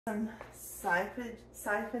Some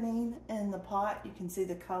siphoning in the pot. You can see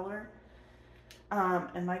the color.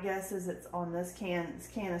 And my guess is it's on this can. This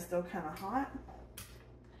can is still kind of hot.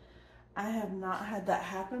 I have not had that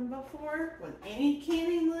happen before with any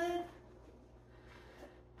canning lid.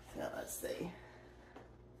 So let's see.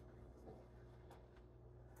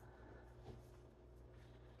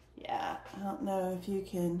 Yeah, I don't know if you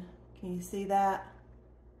can you see that?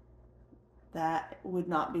 That would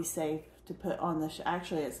not be safe to put on the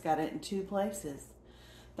actually it's got it in two places.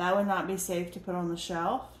 That would not be safe to put on the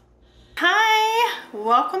shelf. Hi,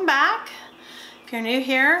 welcome back. If you're new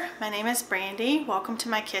here, my name is Brandy. Welcome to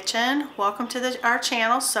my kitchen. Welcome to our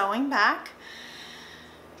channel, Sewing Back.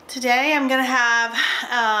 Today I'm going to have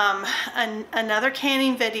another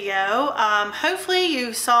canning video. Hopefully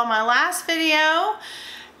you saw my last video,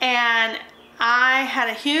 and I had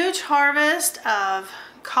a huge harvest of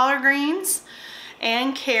collard greens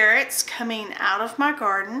and carrots coming out of my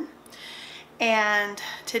garden. And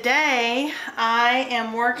today I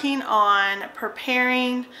am working on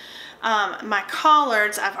preparing my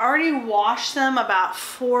collards. I've already washed them about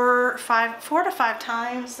four to five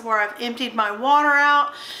times, where I've emptied my water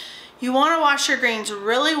out. You want to wash your greens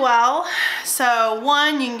really well. So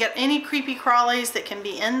one, you can get any creepy crawlies that can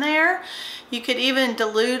be in there. You could even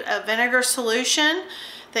dilute a vinegar solution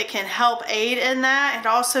that can help aid in that. It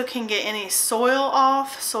also can get any soil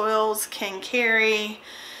off. Soils can carry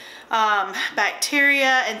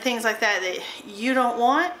bacteria and things like that that you don't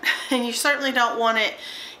want, and you certainly don't want it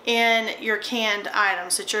in your canned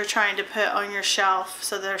items that you're trying to put on your shelf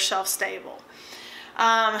so they're shelf stable.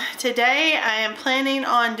 Today I am planning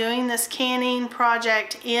on doing this canning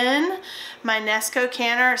project in my Nesco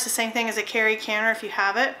canner. It's the same thing as a carry canner if you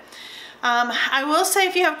have it. I will say,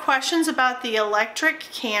 if you have questions about the electric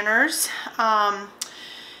canners,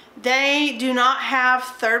 they do not have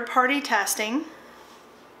third-party testing.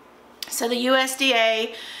 So the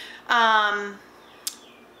USDA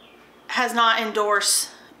has not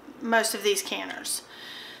endorsed most of these canners.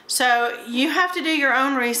 So you have to do your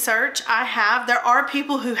own research. There are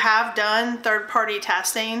people who have done third-party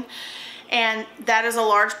testing, and that is a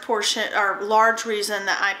large portion or large reason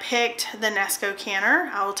that I picked the Nesco canner.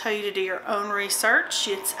 I will tell you to do your own research.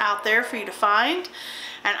 It's out there for you to find,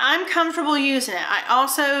 and I'm comfortable using it. I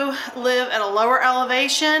also live at a lower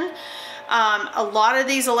elevation. A lot of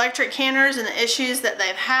these electric canners and the issues that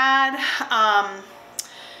they've had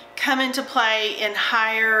come into play in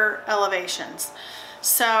higher elevations.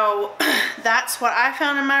 So that's what I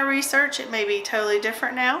found in my research. It may be totally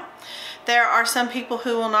different now. There are some people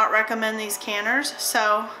who will not recommend these canners.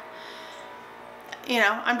 So, you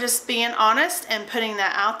know, I'm just being honest and putting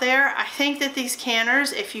that out there. I think that these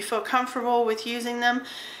canners, if you feel comfortable with using them,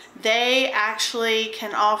 they actually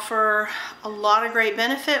can offer a lot of great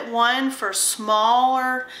benefit. One, for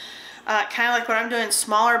smaller, kind of like what I'm doing,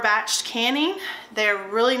 smaller batch canning. They're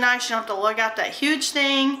really nice. You don't have to lug out that huge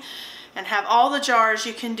thing and have all the jars.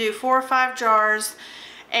 You can do 4 or 5 jars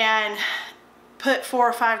and put 4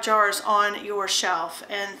 or 5 jars on your shelf,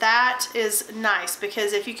 and that is nice,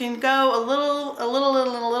 because if you can go a little,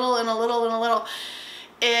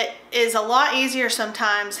 it is a lot easier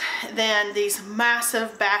sometimes than these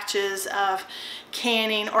massive batches of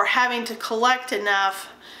canning or having to collect enough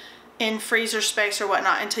in freezer space or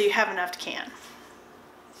whatnot until you have enough to can.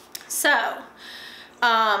 So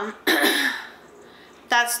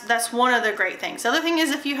that's one of the great things. The other thing is,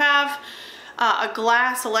 if you have a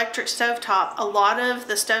glass electric stovetop, a lot of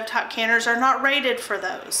the stovetop canners are not rated for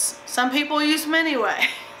those. Some people use them anyway.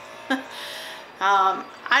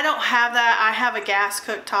 I don't have that. I have a gas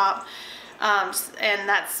cooktop, and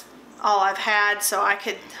that's all I've had. So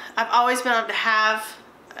I've always been able to have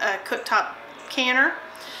a cooktop canner.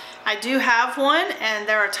 I do have one, and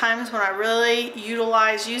there are times when I really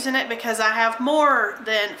utilize using it because I have more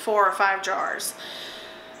than 4 or 5 jars.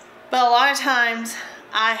 But a lot of times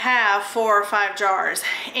I have 4 or 5 jars,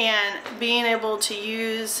 and being able to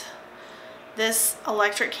use this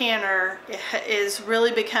electric canner is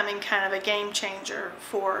really becoming kind of a game changer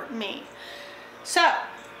for me. So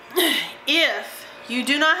if you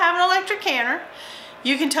do not have an electric canner,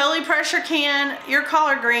 you can totally pressure can your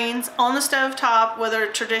collard greens on the stovetop with a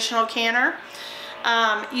traditional canner.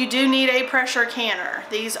 You do need a pressure canner.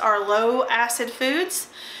 These are low acid foods,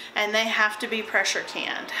 and they have to be pressure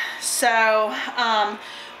canned. So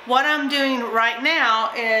what I'm doing right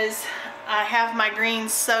now is I have my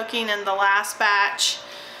greens soaking in the last batch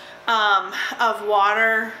of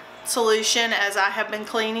water solution as I have been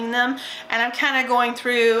cleaning them, and I'm kind of going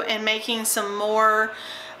through and making some more,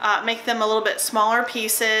 make them a little bit smaller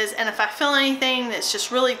pieces. And if I feel anything that's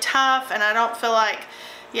just really tough and I don't feel like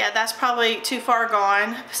Yeah, that's probably too far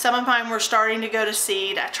gone. Some of mine were starting to go to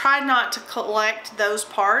seed. I tried not to collect those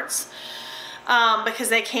parts because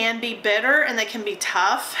they can be bitter and they can be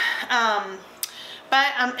tough.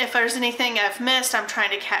 But if there's anything I've missed, I'm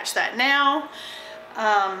trying to catch that now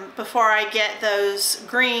before I get those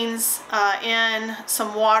greens in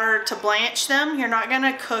some water to blanch them. You're not going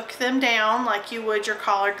to cook them down like you would your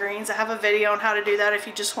collard greens. I have a video on how to do that if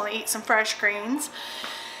you just want to eat some fresh greens.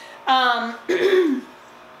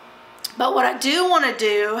 But what I do want to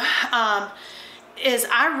do is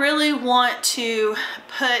I really want to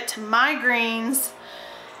put my greens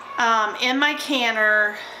in my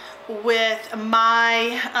canner with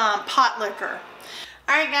my pot liquor.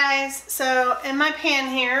 Alright guys, so in my pan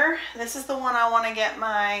here, this is the one I want to get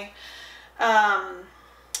my, I'm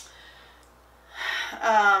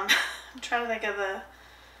trying to think of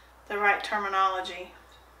the right terminology.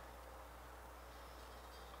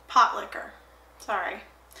 Pot liquor, sorry.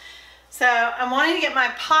 So I'm wanting to get my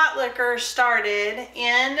pot liquor started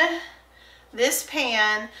in this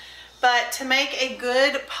pan, but to make a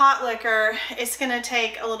good pot liquor, it's going to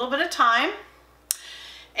take a little bit of time.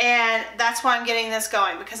 And that's why I'm getting this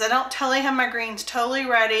going, because I don't totally have my greens totally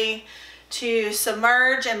ready to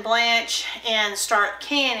submerge and blanch and start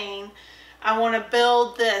canning. I want to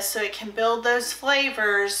build this so it can build those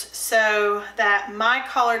flavors so that my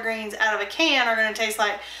collard greens out of a can are going to taste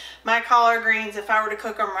like my collard greens if I were to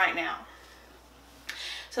cook them right now.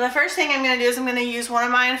 So the first thing I'm going to do is I'm going to use one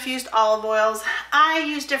of my infused olive oils. I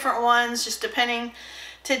use different ones just depending.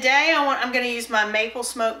 Today I'm going to use my maple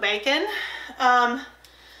smoked bacon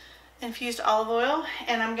infused olive oil,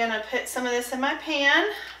 and I'm going to put some of this in my pan.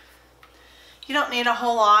 You don't need a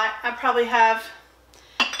whole lot. I probably have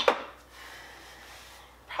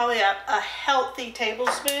a healthy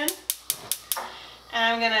tablespoon, and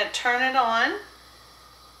I'm going to turn it on.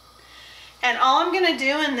 And all I'm going to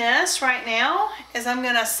do in this right now is I'm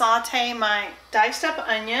going to saute my diced up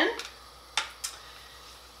onion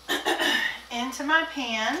into my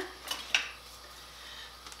pan.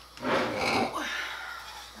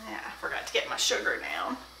 Yeah, I forgot to get my sugar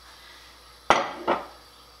down.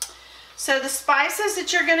 So the spices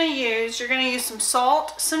that you're going to use some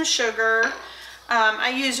salt, some sugar. I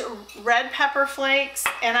use red pepper flakes,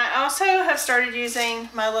 and I also have started using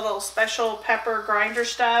my little special pepper grinder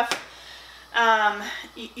stuff.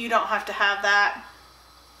 You don't have to have that,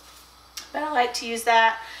 but I like to use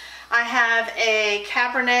that. I have a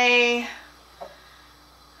Cabernet,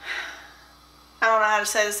 I don't know how to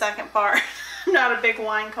say the second part. I'm not a big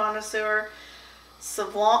wine connoisseur. I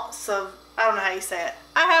don't know how you say it.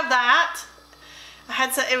 I have that. I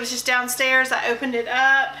had some, it was just downstairs. I opened it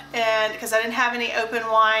up, and because I didn't have any open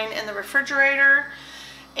wine in the refrigerator,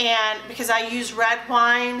 and because I use red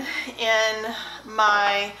wine in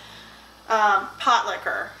my pot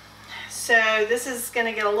liquor. So this is going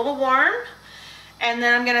to get a little warm, and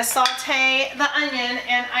then I'm going to saute the onion,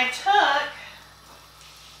 and I took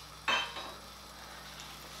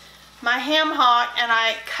my ham hock and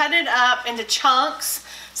I cut it up into chunks.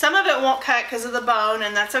 Some of it won't cut because of the bone,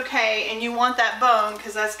 and that's okay, and you want that bone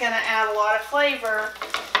because that's going to add a lot of flavor.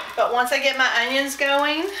 But once I get my onions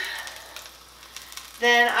going,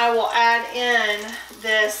 then I will add in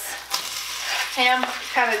this ham,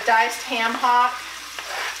 kind of diced ham hock.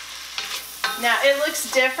 Now it looks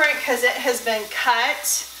different because it has been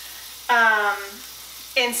cut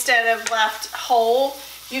instead of left whole.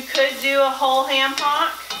 You could do a whole ham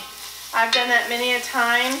hock. I've done that many a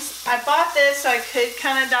times. I bought this so I could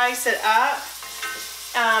kind of dice it up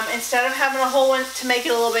instead of having a whole one, to make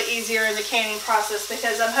it a little bit easier in the canning process,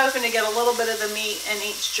 because I'm hoping to get a little bit of the meat in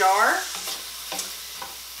each jar.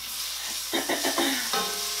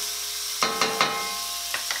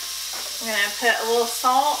 I'm going to put a little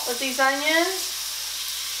salt with these onions.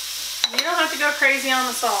 You don't have to go crazy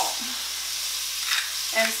on the salt.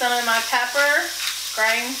 And some of my pepper,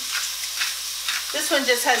 grain. This one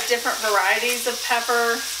just has different varieties of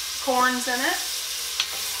pepper corns in it.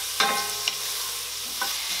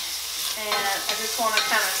 And I just want to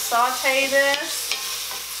kind of saute this.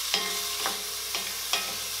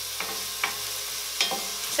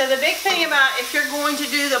 So the big thing about, if you're going to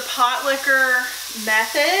do the pot liquor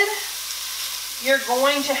method, you're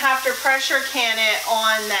going to have to pressure can it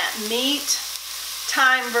on that meat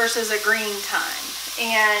time versus a green time.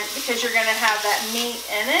 And because you're going to have that meat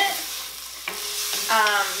in it.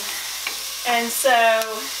 And so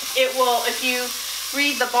it will, if you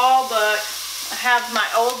read the ball book, I have my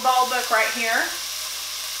old ball book right here.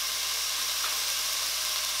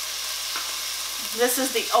 This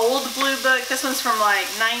is the old blue book. This one's from like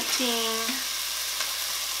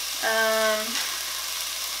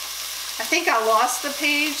I think I lost the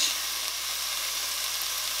page.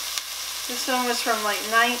 This one was from like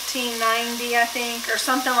 1990, I think, or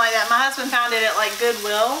something like that. My husband found it at like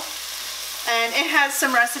Goodwill. And it has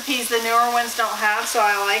some recipes the newer ones don't have, so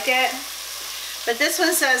I like it. But this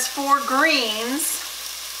one says for greens.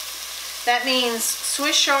 That means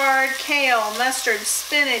Swiss chard, kale, mustard,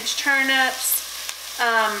 spinach, turnips,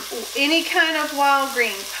 any kind of wild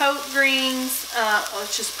green, poke greens,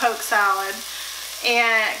 it's just poke salad,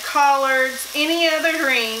 and collards, any other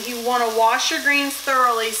green. You want to wash your greens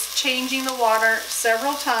thoroughly, changing the water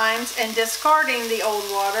several times and discarding the old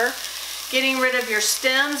water, getting rid of your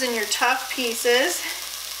stems and your tough pieces.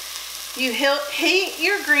 You heat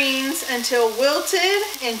your greens until wilted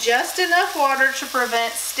in just enough water to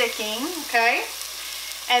prevent sticking, okay?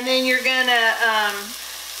 And then you're gonna,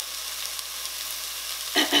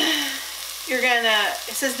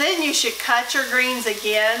 it says then you should cut your greens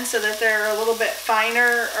again so that they're a little bit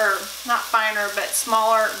finer, or not finer, but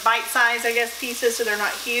smaller, bite-sized, I guess, pieces, so they're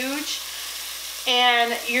not huge.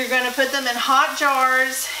 And you're gonna put them in hot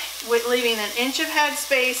jars with leaving an inch of head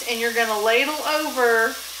space, and you're gonna ladle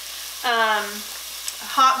over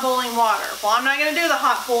hot boiling water. Well, I'm not going to do the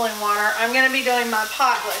hot boiling water. I'm going to be doing my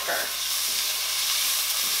pot liquor.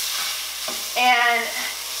 And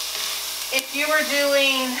if you were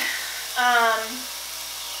doing,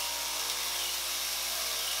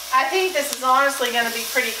 I think this is honestly going to be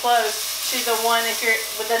pretty close to the one if you're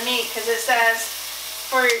with the meat, because it says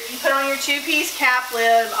for you put on your 2-piece cap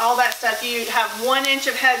lid, all that stuff. You have 1 inch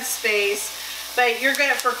of head space. But you're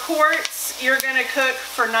gonna, for quarts, you're gonna cook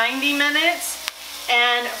for 90 minutes,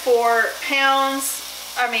 and for pints,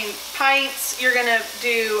 you're gonna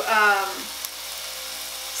do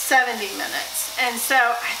 70 minutes. And so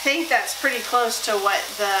I think that's pretty close to what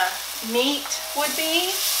the meat would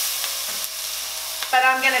be, but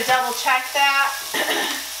I'm gonna double check that.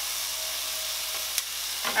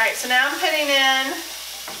 All right, so now I'm putting in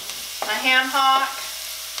my ham hock.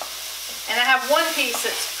 And I have 1 piece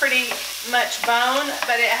that's pretty much bone,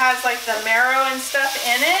 but it has like the marrow and stuff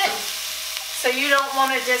in it. So you don't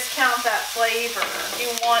want to discount that flavor. You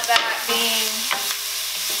want that being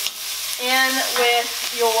in with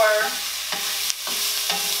your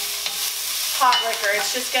pot liquor.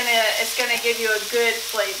 It's gonna give you a good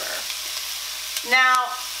flavor. Now,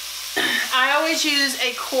 I always use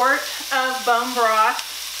a quart of bone broth.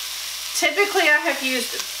 Typically I have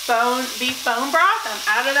used beef bone broth. I'm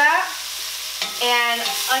out of that. And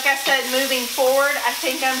like I said, moving forward, I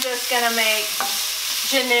think I'm just going to make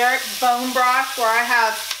generic bone broth where I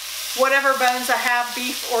have whatever bones I have,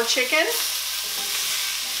 beef or chicken.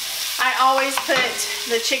 I always put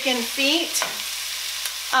the chicken feet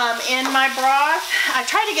in my broth. I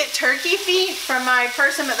tried to get turkey feet from my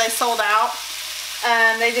person, but they sold out.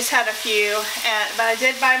 They just had a few. But I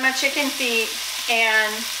did buy my chicken feet,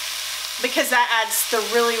 and because that adds the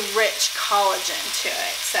really rich collagen to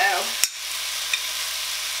it. So.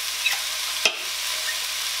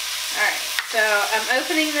 Alright, so I'm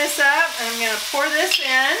opening this up and I'm going to pour this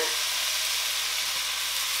in.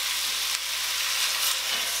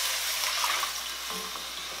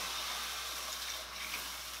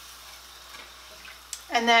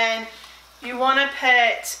 And then you want to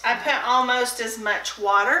I put almost as much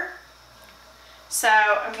water. So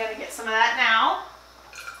I'm going to get some of that now.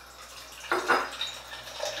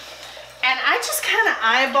 And I just kind of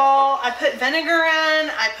eyeball. I put vinegar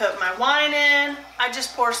in, I put my wine in, I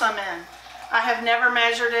just pour some in. I have never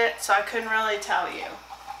measured it, so I couldn't really tell you.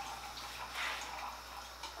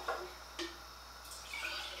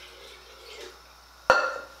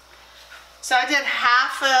 So I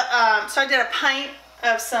did a pint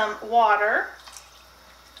of some water.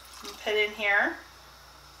 Put in here.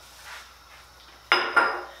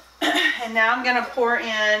 And now I'm going to pour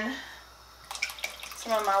in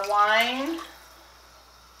some of my wine.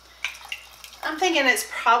 I'm thinking it's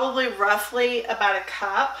probably roughly about a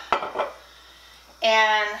cup.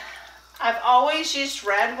 And I've always used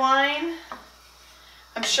red wine.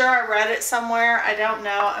 I'm sure I read it somewhere. I don't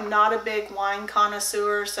know. I'm not a big wine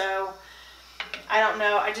connoisseur, so I don't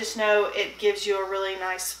know. I just know it gives you a really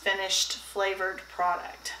nice finished flavored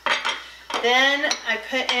product. Then I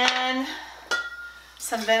put in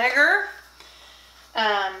some vinegar.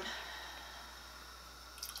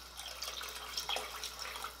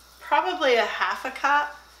 Probably a half a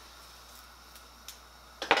cup.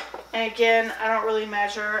 And again, I don't really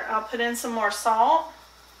measure. I'll put in some more salt.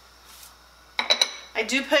 I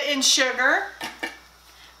do put in sugar.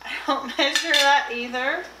 I don't measure that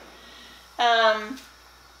either. Let me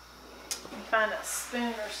find a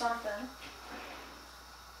spoon or something.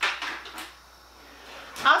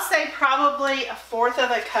 I'll say probably 1/4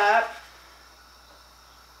 of a cup.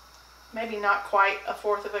 maybe not quite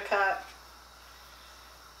 1/4 of a cup.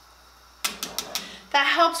 That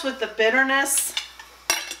helps with the bitterness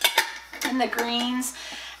in the greens.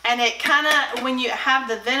 And it kind of, when you have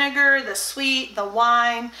the vinegar, the sweet, the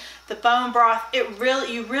wine, the bone broth, you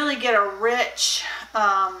really get a rich,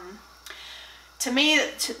 to me,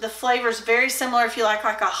 the flavor is very similar if you like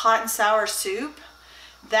a hot and sour soup.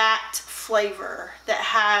 That flavor that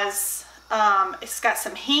has, it's got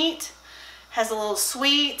some heat, has a little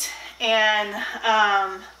sweet, and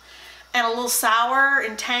a little sour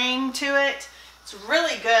and tang to it. It's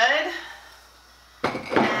really good.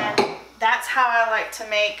 And that's how I like to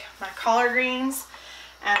make my collard greens.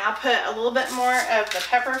 And I'll put a little bit more of the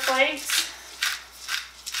pepper flakes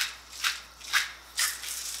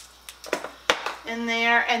in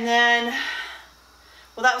there. And then,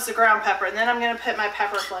 well, that was the ground pepper. And then I'm going to put my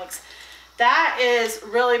pepper flakes. That is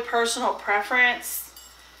really personal preference.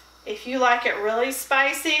 If you like it really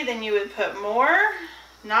spicy, then you would put more.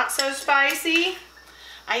 Not so spicy,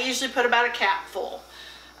 I usually put about a capful.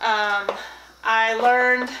 I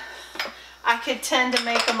learned I could tend to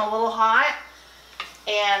make them a little hot,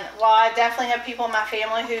 and while I definitely have people in my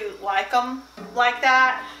family who like them like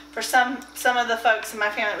that, for some of the folks in my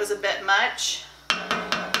family it was a bit much.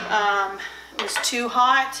 It was too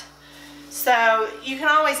hot. So you can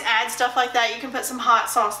always add stuff like that. You can put some hot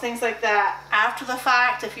sauce, things like that after the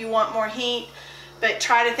fact if you want more heat, but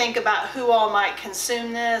try to think about who all might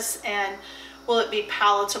consume this and will it be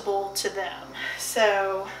palatable to them.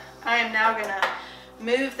 So I am now gonna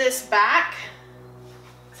move this back.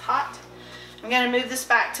 It's hot. I'm gonna move this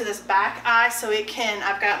back to this back eye so it can,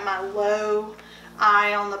 I've got my low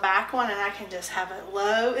eye on the back one and I can just have it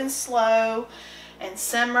low and slow and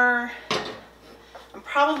simmer. I'm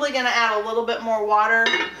probably gonna add a little bit more water,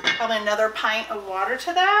 probably another pint of water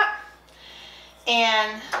to that.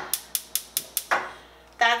 And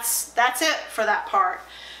that's it for that part.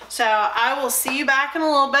 So I will see you back in a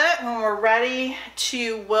little bit when we're ready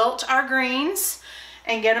to wilt our greens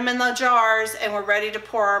and get them in the jars and we're ready to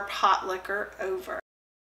pour our pot liquor over.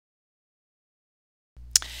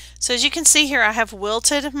 So as you can see here, I have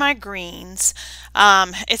wilted my greens.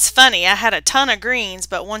 It's funny, I had a ton of greens,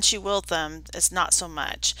 but once you wilt them, it's not so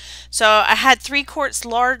much. So I had 3 quarts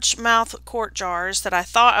largemouth quart jars that I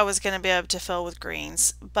thought I was going to be able to fill with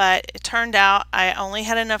greens, but it turned out I only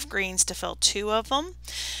had enough greens to fill 2 of them.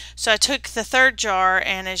 So I took the 3rd jar,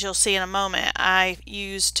 and as you'll see in a moment, I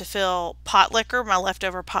used to fill pot liquor, my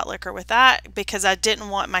leftover pot liquor, with that because I didn't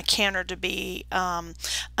want my canner to be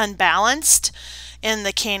unbalanced in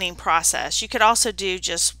the canning process. You could also do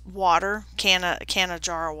just water, can a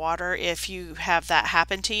jar of water if you have that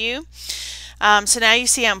happen to you. So now you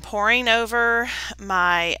see I'm pouring over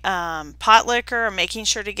my pot liquor. I'm making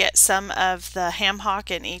sure to get some of the ham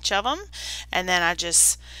hock in each of them, and then I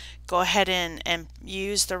just go ahead and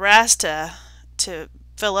use the rest to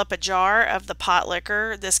fill up a jar of the pot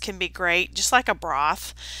liquor. This can be great, just like a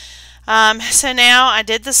broth. So now I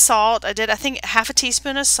did the salt. I think ½ a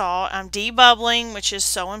teaspoon of salt. I'm debubbling, which is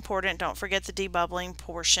so important. Don't forget the debubbling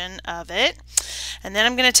portion of it. And then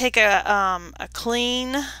I'm going to take a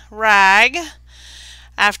clean rag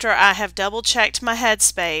after I have double checked my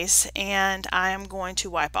headspace, and I am going to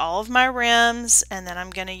wipe all of my rims, and then I'm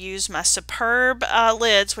going to use my superb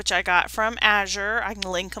lids, which I got from Azure. I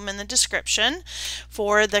can link them in the description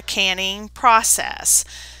for the canning process.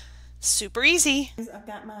 Super easy. I've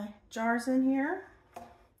got my jars in here.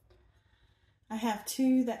 I have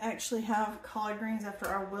 2 that actually have collard greens after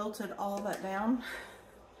I wilted all of that down.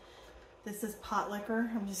 This is pot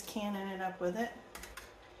liquor. I'm just canning it up with it.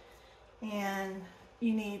 And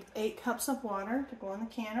you need 8 cups of water to go in the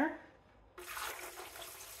canner.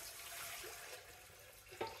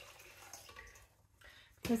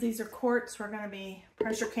 Because these are quarts, we're going to be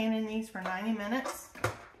pressure canning these for 90 minutes.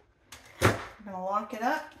 I'm going to lock it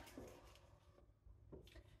up.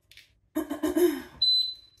 I'm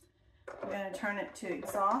going to turn it to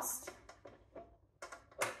exhaust.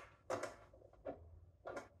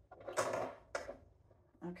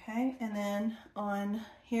 Okay, and then on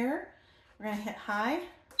here, we're going to hit high.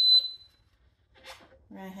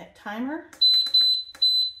 We're going to hit timer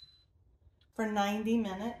for 90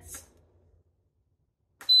 minutes.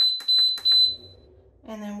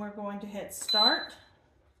 And then we're going to hit start.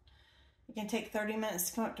 It can take 30 minutes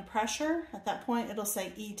to come up to pressure. At that point, it'll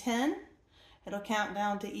say E10. It'll count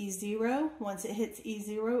down to E0. Once it hits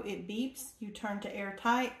E0, it beeps. You turn to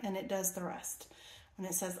airtight, and it does the rest. When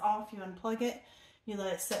it says off, you unplug it. You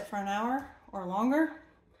let it sit for an hour or longer,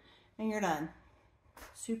 and you're done.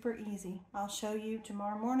 Super easy. I'll show you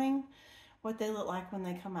tomorrow morning what they look like when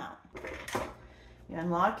they come out. You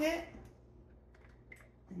unlock it,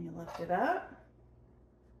 And you lift it up.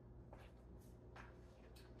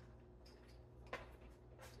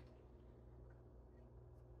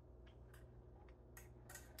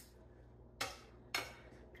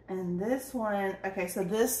 And this one, okay, so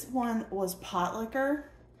this one was pot liquor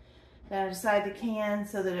that I decided to can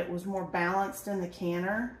so that it was more balanced in the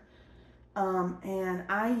canner. And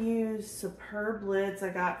I use superb lids I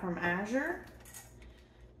got from Azure.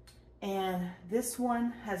 And this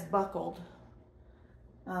one has buckled.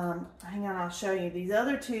 Hang on, I'll show you. These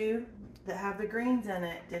other two that have the greens in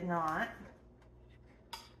it did not.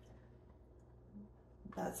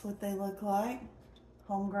 That's what they look like.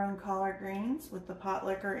 Homegrown collard greens with the pot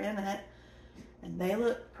liquor in it. And they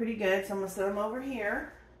look pretty good, so I'm gonna set them over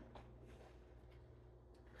here.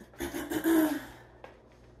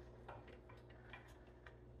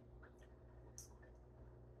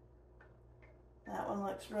 That one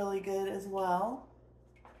looks really good as well.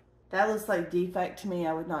 That looks like defect to me.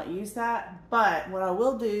 I would not use that. But what I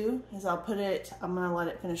will do is I'll put it, I'm gonna let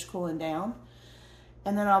it finish cooling down.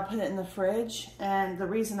 And then I'll put it in the fridge. And the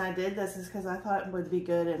reason I did this is because I thought it would be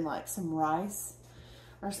good in like some rice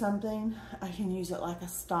or something. I can use it like a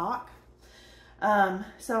stock.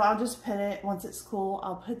 So I'll just put it, once it's cool,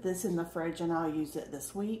 I'll put this in the fridge and I'll use it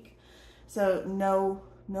this week. So no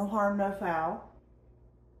harm, no foul.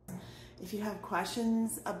 If you have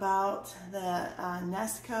questions about the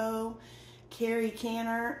Nesco Carry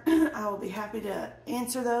Canner, I will be happy to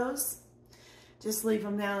answer those. Just leave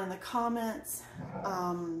them down in the comments.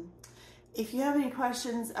 If you have any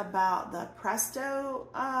questions about the Presto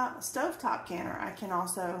stovetop canner, I can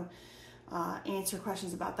also answer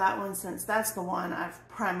questions about that one, since that's the one I've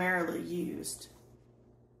primarily used.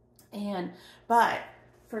 But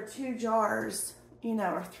for 2 jars, you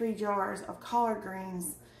know, or 3 jars of collard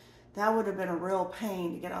greens, that would have been a real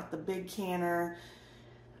pain to get out the big canner.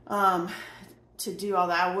 To do all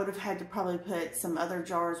that, I would have had to probably put some other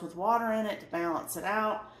jars with water in it to balance it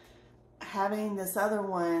out. Having this other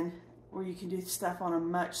one where you can do stuff on a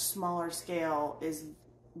much smaller scale is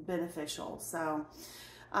beneficial. So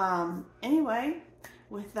anyway,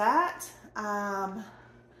 with that, I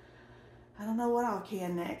don't know what I'll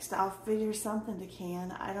can next. I'll figure something to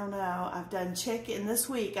can. I don't know. I've done chicken. This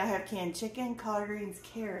week I have canned chicken, collard greens,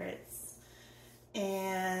 carrots,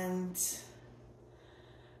 and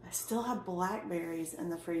I still have blackberries in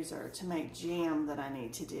the freezer to make jam that I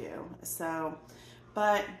need to do. So,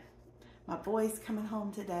 but my boy's coming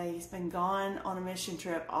home today. He's been gone on a mission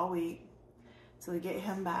trip all week. So we get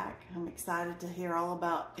him back. I'm excited to hear all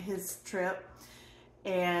about his trip.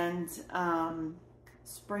 And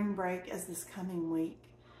spring break is this coming week.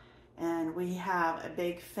 And we have a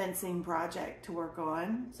big fencing project to work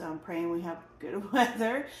on. So I'm praying we have good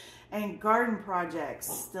weather. And garden projects,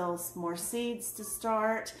 still more seeds to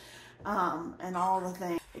start, and all the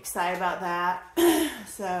things. Excited about that.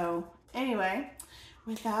 So anyway,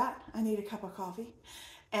 with that, I need a cup of coffee.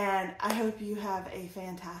 And I hope you have a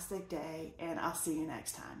fantastic day, and I'll see you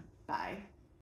next time. Bye.